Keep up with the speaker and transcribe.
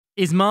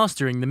Is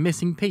mastering the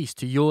missing piece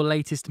to your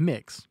latest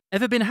mix?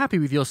 Ever been happy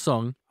with your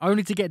song,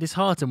 only to get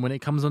disheartened when it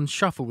comes on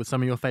shuffle with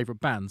some of your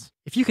favourite bands?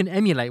 If you can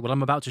emulate what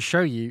I'm about to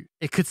show you,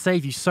 it could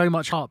save you so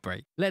much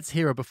heartbreak. Let's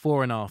hear a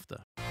before and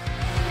after.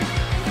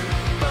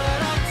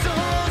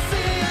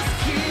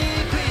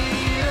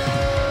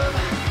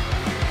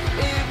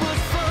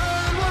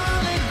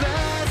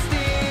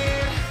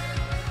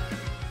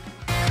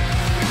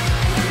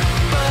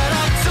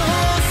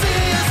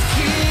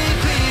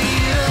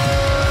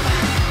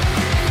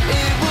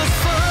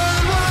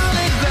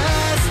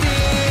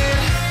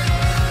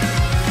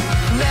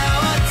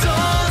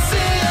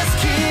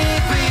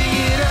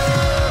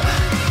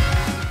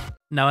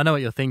 Now, I know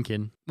what you're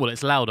thinking. Well,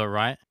 it's louder,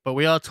 right? But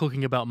we are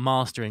talking about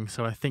mastering,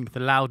 so I think the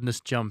loudness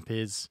jump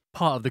is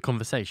part of the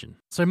conversation.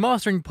 So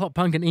mastering pop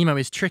punk and emo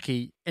is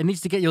tricky. It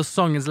needs to get your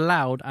song as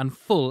loud and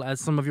full as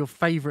some of your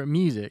favourite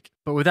music,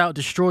 but without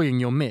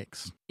destroying your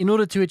mix. In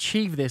order to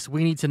achieve this,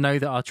 we need to know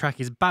that our track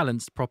is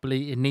balanced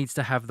properly. It needs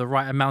to have the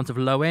right amount of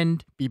low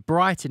end, be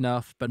bright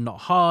enough but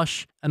not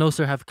harsh, and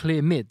also have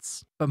clear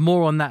mids. But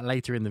more on that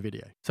later in the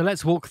video. So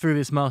let's walk through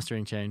this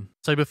mastering chain.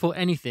 So before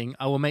anything,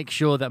 I will make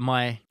sure that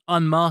my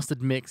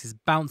unmastered mix is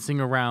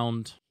bouncing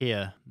around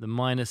here, the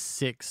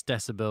 -6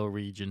 decibel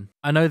region.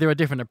 I know there are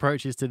different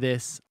approaches to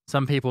this.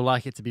 Some people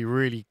like it to be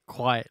really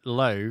quite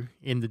low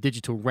in the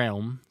digital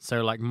realm,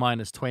 so like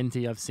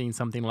 -20, I've seen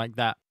something like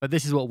that. But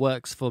this is what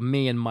works for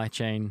me and my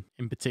chain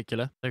in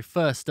particular. So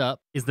first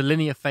up is the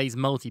linear phase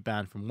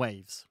multiband from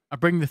Waves. I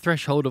bring the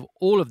threshold of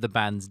all of the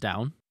bands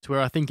down to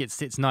where I think it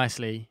sits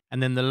nicely,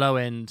 and then the low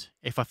end,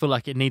 if I feel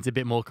like it needs a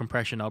bit more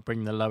compression, I'll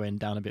bring the low end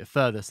down a bit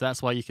further. So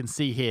that's why you can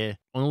see here,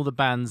 on all the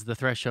bands, the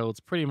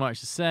threshold's pretty much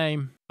the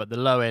same, but the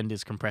low end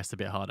is compressed a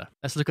bit harder.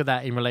 Let's look at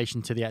that in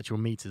relation to the actual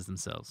meters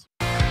themselves.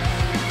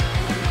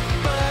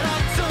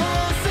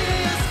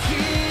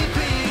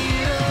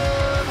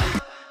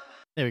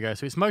 There we go,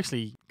 so it's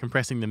mostly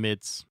compressing the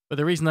mids, but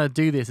the reason I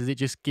do this is it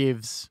just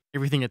gives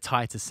everything a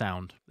tighter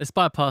sound. Let's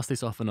bypass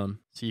this off and on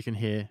so you can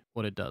hear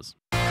what it does.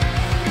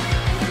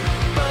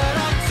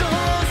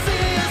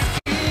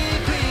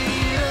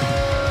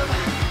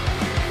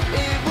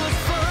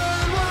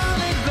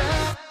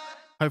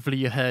 Hopefully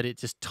you heard it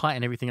just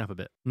tighten everything up a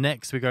bit.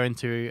 Next, we go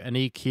into an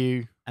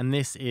EQ, and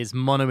this is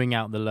monoing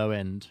out the low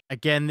end.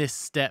 Again, this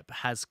step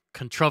has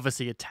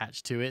controversy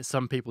attached to it.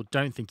 Some people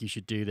don't think you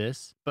should do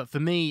this. But for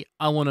me,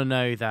 I want to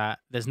know that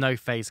there's no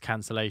phase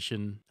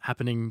cancellation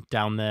happening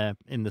down there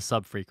in the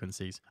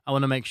sub-frequencies. I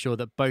want to make sure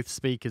that both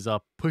speakers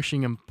are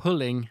pushing and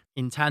pulling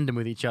in tandem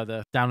with each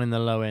other down in the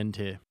low end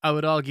here. I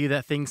would argue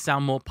that things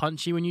sound more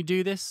punchy when you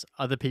do this.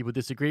 Other people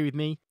disagree with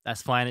me.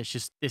 That's fine. It's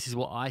just, this is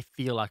what I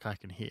feel like I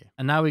can hear.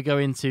 And now we go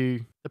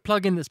into the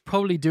plugin that's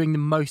probably doing the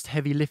most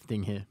heavy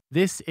lifting here.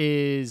 This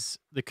is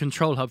the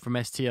control hub from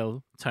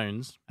STL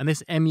Tones, and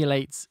this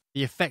emulates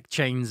the effect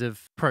chains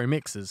of pro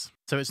mixers.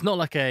 So it's not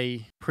like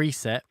a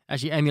preset, it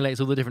actually emulates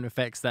all the different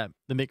effects that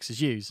the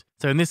mixers use.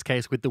 So in this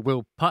case, with the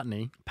Will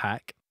Putney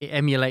pack, it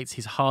emulates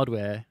his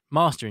hardware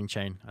mastering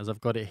chain, as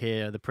I've got it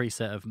here, the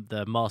preset of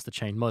the Master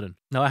Chain Modern.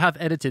 Now I have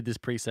edited this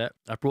preset.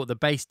 I brought the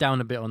bass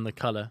down a bit on the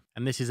color,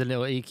 and this is a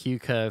little EQ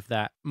curve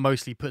that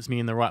mostly puts me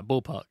in the right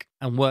ballpark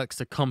and works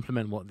to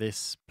complement what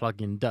this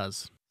plugin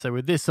does. So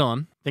with this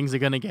on, things are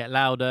going to get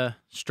louder,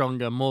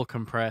 stronger, more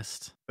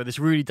compressed, but this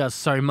really does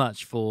so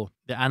much for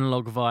the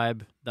analog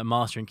vibe that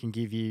mastering can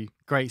give you.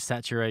 Great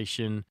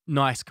saturation,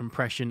 nice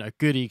compression, a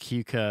good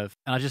EQ curve,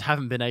 and I just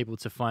haven't been able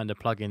to find a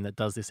plugin that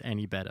does this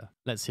any better.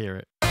 Let's hear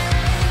it.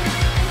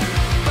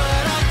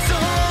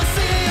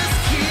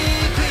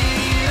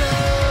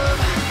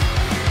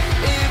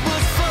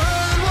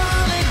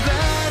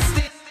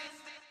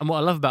 And what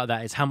I love about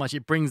that is how much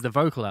it brings the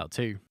vocal out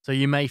too. So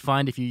you may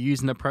find if you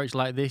use an approach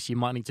like this, you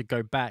might need to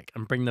go back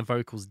and bring the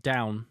vocals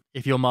down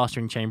if your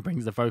mastering chain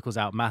brings the vocals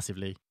out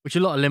massively, which a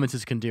lot of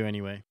limiters can do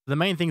anyway. The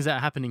main things that are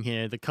happening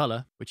here, the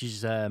color, which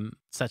is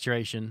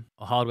saturation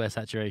or hardware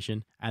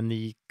saturation, and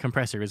the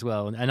compressor as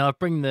well. And I'll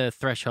bring the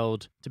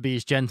threshold to be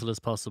as gentle as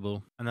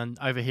possible. And then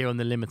over here on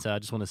the limiter, I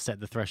just want to set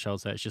the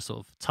threshold so it's just sort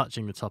of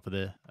touching the top of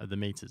the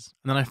meters.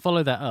 And then I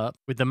follow that up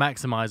with the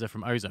maximizer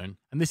from Ozone.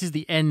 And this is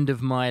the end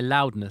of my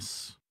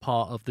loudness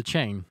part of the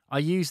chain. I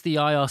use the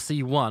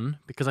IRC1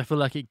 because I feel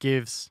like it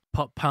gives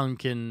pop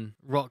punk and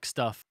rock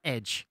stuff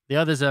edge. The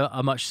others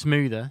are much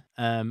smoother,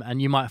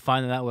 and you might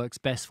find that that works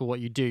best for what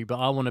you do, but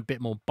I want a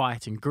bit more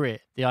bite and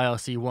grit. The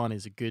IRC1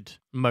 is a good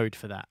mode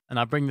for that. And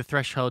I bring the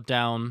threshold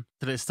down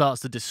so that it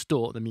starts to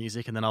distort the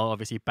music, and then I'll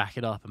obviously back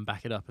it up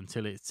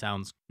until it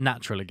sounds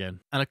natural again.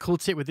 And a cool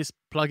tip with this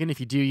plugin, if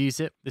you do use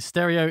it, the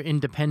stereo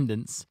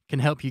independence can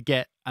help you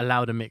get a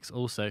louder mix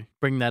also.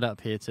 Bring that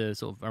up here to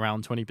sort of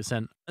around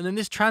 20%. And then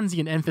this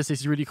transient emphasis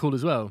is really cool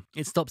as well.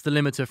 It stops the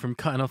limiter from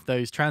cutting off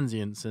those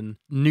transients and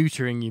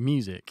neutering your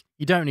music.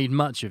 You don't need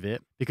much of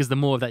it because the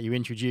more of that you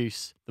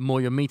introduce, the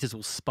more your meters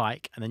will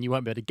spike and then you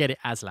won't be able to get it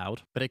as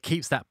loud, but it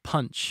keeps that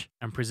punch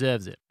and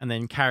preserves it. And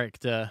then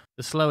character,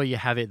 the slower you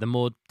have it, the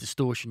more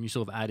distortion you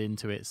sort of add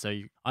into it.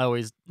 So I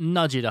always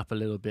nudge it up a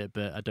little bit,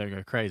 but I don't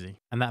go crazy.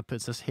 And that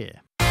puts us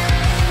here. But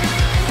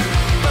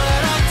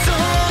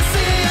I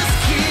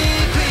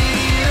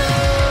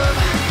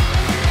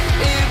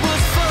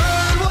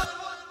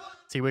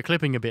See, we're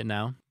clipping a bit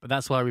now, but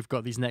that's why we've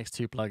got these next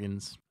two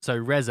plugins. So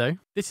Rezo,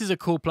 this is a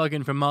cool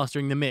plugin for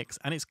mastering the mix,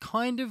 and it's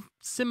kind of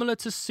similar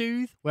to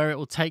Soothe, where it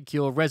will take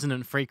your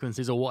resonant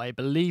frequencies, or what it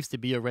believes to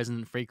be your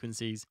resonant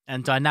frequencies,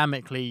 and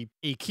dynamically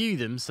EQ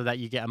them so that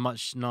you get a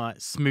much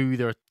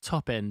smoother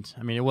top end.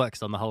 I mean, it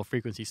works on the whole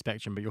frequency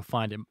spectrum, but you'll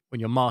find it when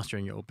you're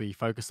mastering, it will be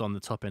focused on the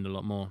top end a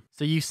lot more.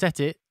 So you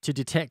set it to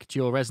detect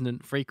your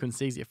resonant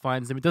frequencies, it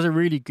finds them, it does a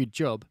really good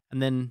job,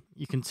 and then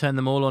you can turn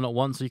them all on at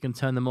once, or you can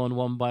turn them on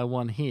one by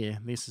one here.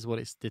 This is what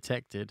it's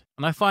detected.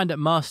 And I find at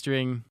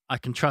mastering, I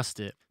can trust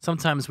it.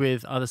 Sometimes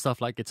with other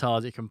stuff like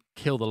guitars, it can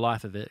kill the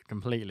life of it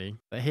completely.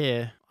 But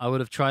here, I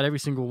would have tried every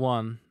single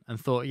one and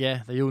thought,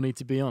 yeah, they all need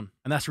to be on.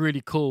 And that's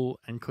really cool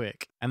and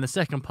quick. And the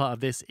second part of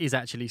this is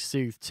actually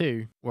Soothe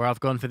too, where I've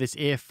gone for this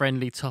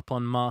ear-friendly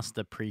top-on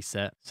master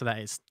preset so that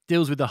it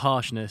deals with the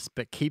harshness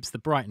but keeps the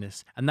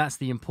brightness. And that's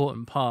the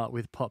important part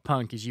with pop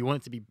punk, is you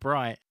want it to be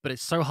bright, but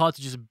it's so hard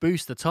to just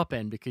boost the top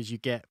end because you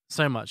get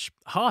so much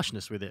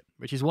harshness with it,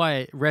 which is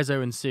why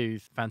Rezo and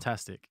Soothe,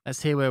 fantastic.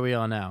 Let's hear where we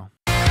are now.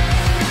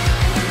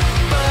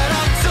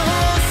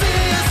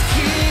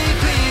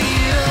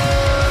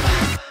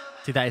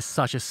 See, that is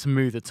such a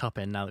smoother top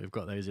end now that we've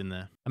got those in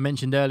there. I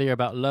mentioned earlier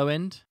about low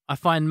end. I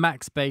find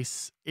max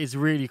bass is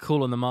really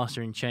cool on the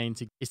mastering chain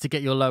to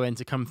get your low end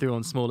to come through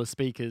on smaller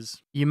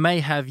speakers. You may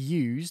have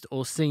used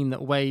or seen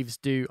that Waves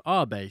do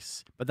R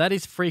bass, but that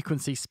is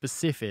frequency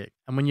specific.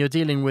 And when you're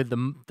dealing with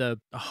the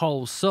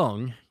whole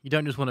song, you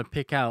don't just want to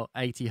pick out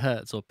 80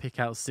 hertz or pick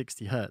out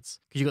 60 hertz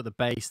because you've got the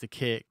bass, the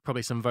kick,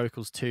 probably some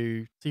vocals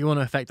too. So you want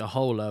to affect the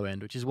whole low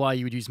end, which is why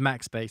you would use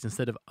max bass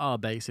instead of R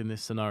bass in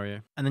this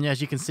scenario. And then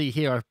as you can see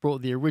here, I've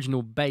brought the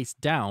original bass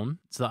down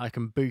so that I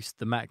can boost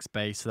the max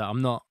bass so that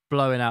I'm not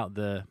blowing out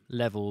the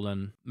level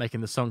and making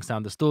the song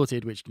sound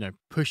distorted, which, you know,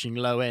 pushing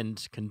low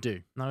end can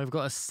do. Now we've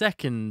got a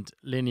second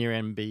linear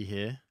MB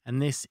here,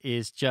 and this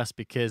is just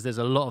because there's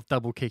a lot of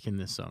double kick in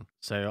this song.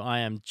 So I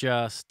am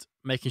just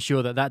making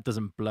sure that that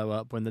doesn't blow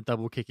up when the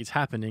double kick is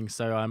happening.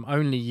 So I'm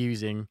only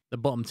using the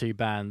bottom two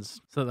bands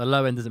so that the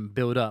low end doesn't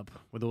build up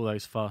with all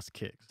those fast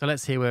kicks. So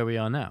let's hear where we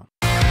are now.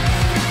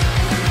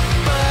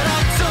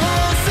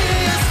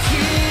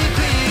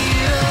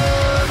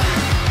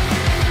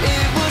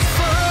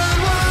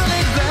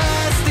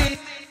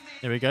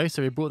 There we go.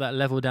 So we brought that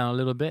level down a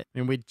little bit. I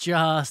mean, we're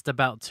just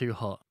about too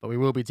hot, but we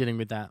will be dealing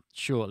with that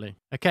shortly.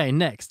 Okay,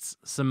 next,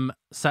 some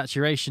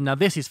saturation. Now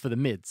this is for the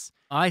mids.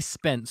 I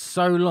spent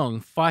so long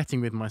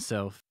fighting with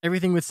myself.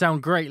 Everything would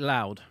sound great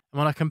loud. And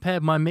when I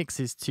compared my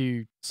mixes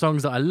to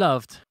songs that I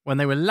loved, when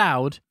they were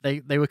loud,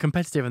 they were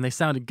competitive and they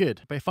sounded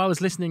good. But if I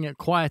was listening at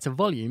quieter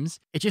volumes,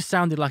 it just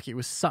sounded like it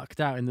was sucked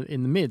out in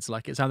the mids,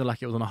 like it sounded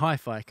like it was on a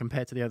hi-fi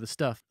compared to the other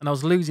stuff. And I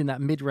was losing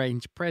that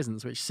mid-range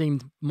presence, which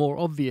seemed more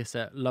obvious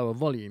at lower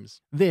volumes.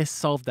 This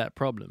solved that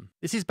problem.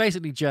 This is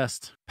basically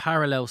just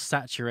parallel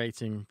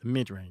saturating the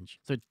mid-range.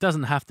 So it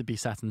doesn't have to be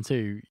Saturn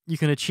 2. You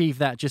can achieve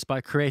that just by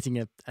creating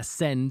a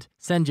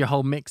send your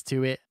whole mix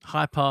to it,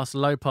 high pass,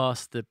 low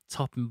pass, the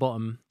top and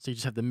bottom, so you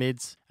just have the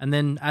mids, and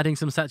then adding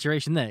some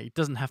saturation there. It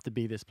doesn't have to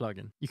be this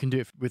plugin. You can do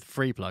it with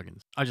free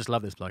plugins. I just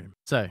love this plugin.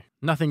 So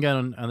nothing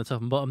going on the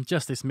top and bottom,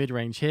 just this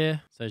mid-range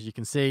here. So as you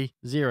can see,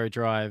 0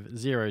 drive,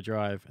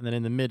 and then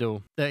in the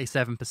middle,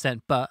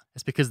 37%, but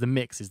it's because the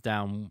mix is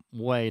down,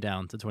 way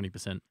down to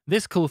 20%.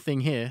 This cool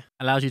thing here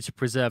allows you to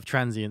preserve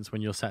transients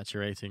when you're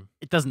saturating.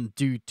 It doesn't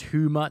do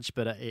too much,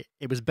 but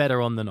it was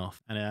better on than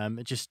off. And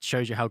it just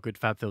shows you how good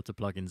FabFilter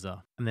plugins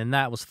are. And then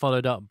that was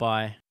followed up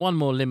by one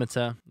more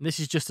limiter. This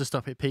is just to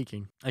stop it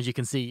peaking. As you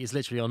can see, it's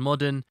literally on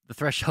modern. The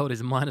threshold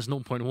is minus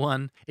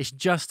 0.1. It's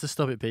just to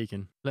stop it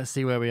peaking. Let's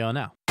see where we are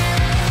now.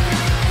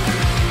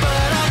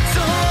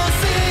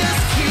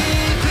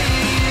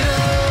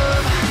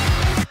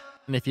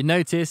 And if you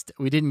noticed,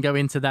 we didn't go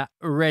into that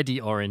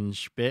ready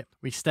orange bit.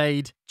 We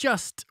stayed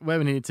just where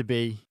we needed to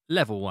be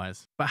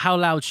level-wise. But how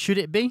loud should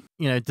it be?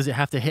 You know, does it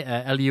have to hit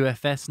a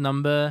LUFS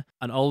number,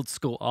 an old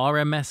school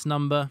RMS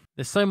number?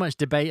 There's so much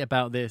debate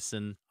about this,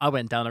 and I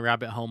went down a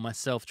rabbit hole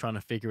myself trying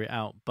to figure it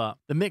out. But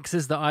the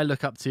mixers that I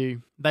look up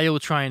to, they all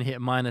try and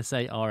hit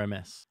 -8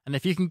 RMS. And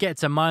if you can get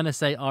to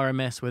 -8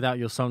 RMS without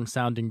your song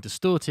sounding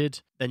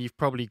distorted, then you've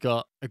probably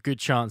got a good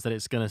chance that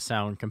it's going to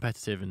sound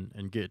competitive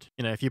and good.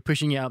 You know, if you're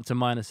pushing it up to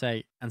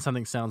 -8 and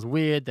something sounds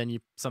weird, then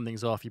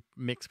something's off. Your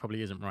mix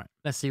probably isn't right.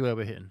 Let's see where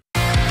we're hitting.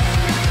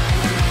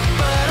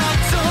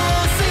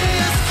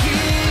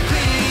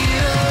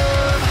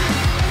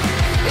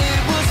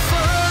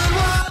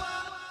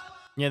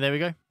 Yeah, there we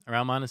go,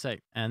 around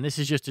 -8. And this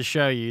is just to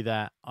show you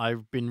that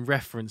I've been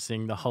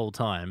referencing the whole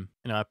time.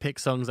 You know, I pick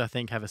songs I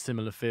think have a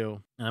similar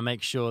feel, and I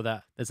make sure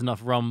that there's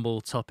enough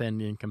rumble top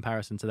end in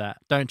comparison to that.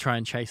 Don't try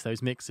and chase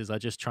those mixes. I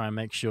just try and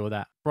make sure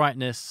that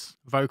brightness,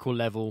 vocal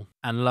level,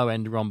 and low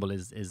end rumble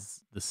is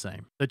the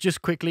same. So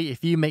just quickly,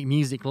 if you make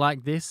music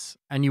like this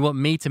and you want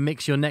me to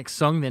mix your next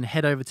song, then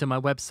head over to my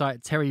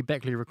website,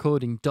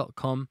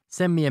 terrybeckleyrecording.com.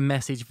 Send me a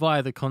message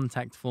via the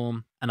contact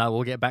form, and I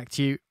will get back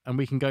to you and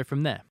we can go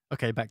from there.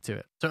 Okay, back to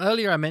it. So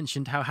earlier I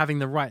mentioned how having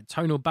the right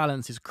tonal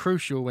balance is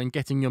crucial when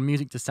getting your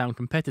music to sound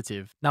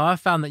competitive. Now I've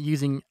found that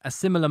using a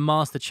similar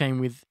master chain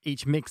with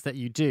each mix that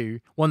you do,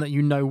 one that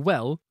you know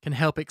well, can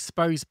help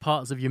expose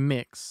parts of your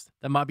mix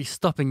that might be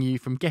stopping you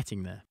from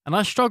getting there. And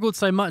I struggled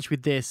so much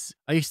with this,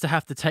 I used to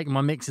have to take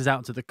my mixes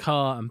out to the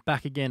car and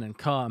back again and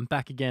car and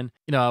back again.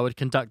 You know, I would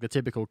conduct the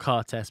typical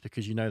car test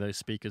because you know those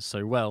speakers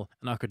so well,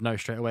 and I could know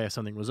straight away if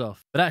something was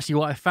off. But actually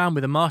what I found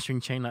with a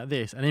mastering chain like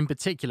this, and in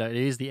particular it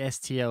is the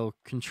STL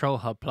Control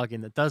Hub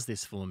plugin that does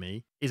this for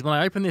me, is when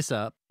I open this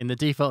up in the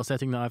default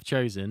setting that I've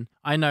chosen,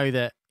 I know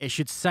that it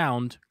should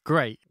sound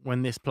great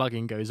when this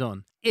plugin goes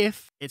on.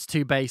 If it's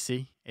too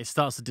bassy, it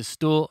starts to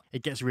distort,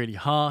 it gets really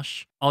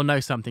harsh, I'll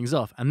know something's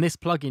off. And this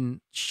plugin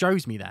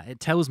shows me that, it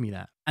tells me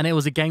that. And it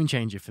was a game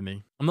changer for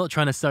me. I'm not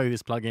trying to sell you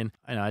this plugin.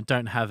 I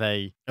don't have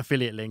a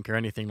affiliate link or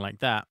anything like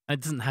that. And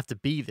it doesn't have to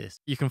be this.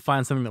 You can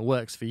find something that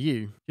works for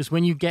you. Just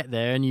when you get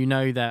there and you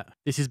know that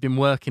this has been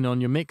working on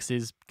your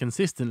mixes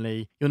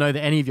consistently, you'll know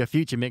that any of your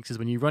future mixes,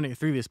 when you run it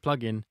through this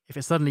plugin, if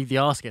it suddenly the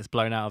arse gets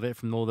blown out of it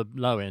from all the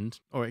low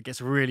end, or it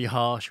gets really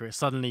harsh, or it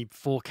suddenly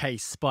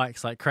 4K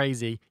spikes like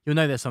crazy, you'll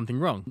know there's something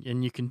wrong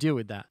and you can deal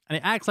with that. And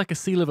it acts like a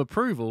seal of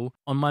approval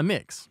on my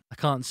mix. I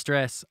can't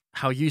stress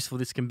how useful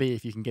this can be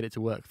if you can get it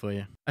to work for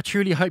you. I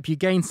truly hope you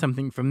gained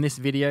something from this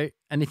video,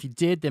 and if you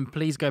did, then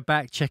please go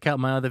back, check out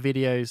my other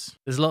videos.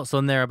 There's lots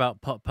on there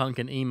about pop punk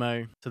and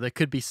emo, so there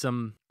could be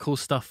some cool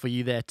stuff for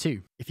you there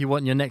too. If you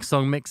want your next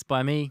song mixed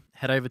by me,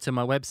 head over to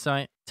my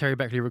website,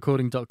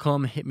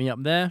 terrybeckleyrecording.com, hit me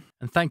up there,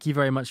 and thank you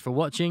very much for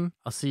watching.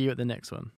 I'll see you at the next one.